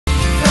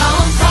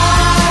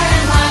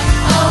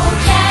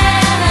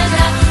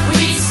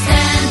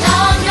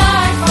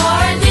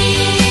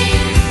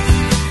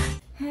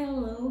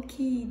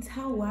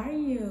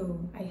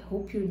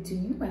hope you're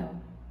doing well.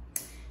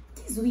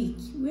 This week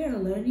we are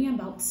learning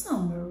about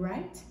summer,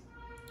 right?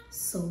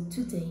 So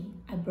today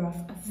I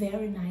brought a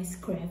very nice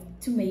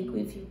craft to make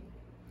with you.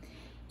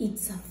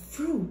 It's a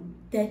fruit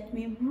that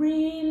we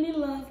really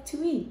love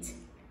to eat.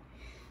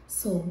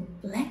 So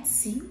let's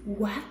see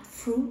what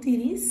fruit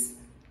it is.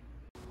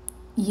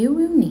 You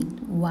will need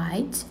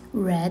white,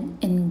 red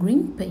and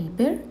green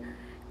paper,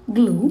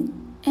 glue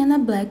and a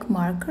black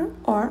marker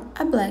or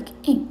a black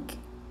ink.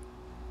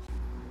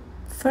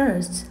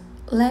 First,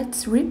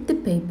 let's rip the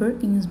paper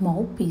in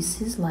small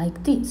pieces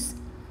like this.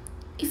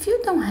 If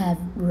you don't have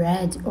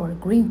red or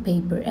green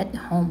paper at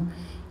home,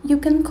 you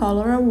can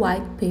color a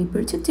white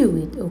paper to do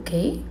it,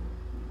 okay?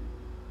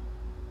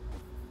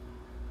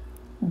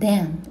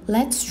 Then,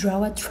 let's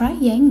draw a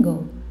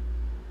triangle.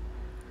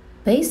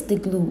 Paste the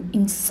glue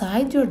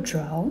inside your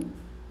draw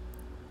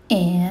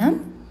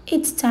and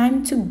it's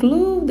time to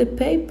glue the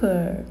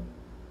paper.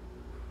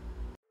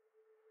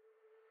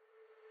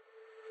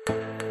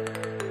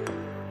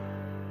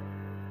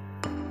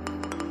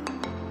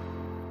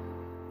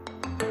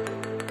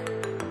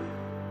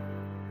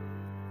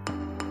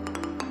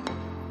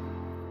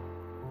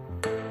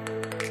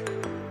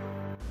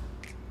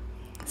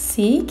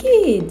 See,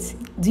 kids,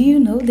 do you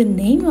know the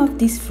name of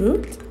this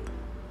fruit?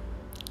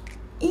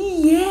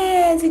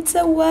 Yes, it's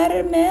a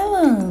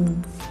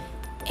watermelon.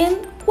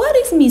 And what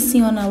is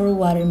missing on our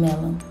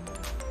watermelon?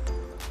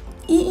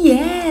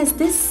 Yes,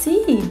 the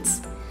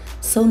seeds.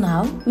 So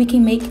now we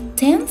can make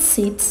 10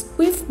 seeds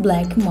with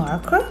black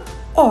marker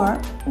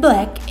or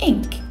black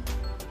ink.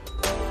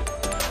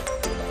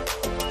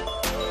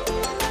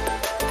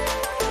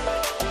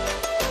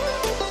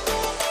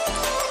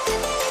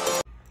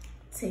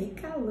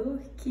 Take a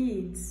look,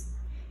 kids.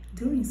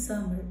 During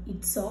summer,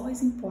 it's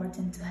always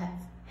important to have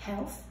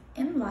health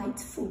and light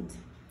food,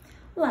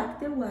 like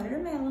the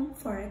watermelon,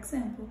 for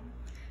example.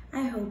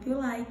 I hope you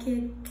like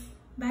it.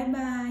 Bye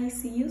bye,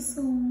 see you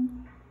soon.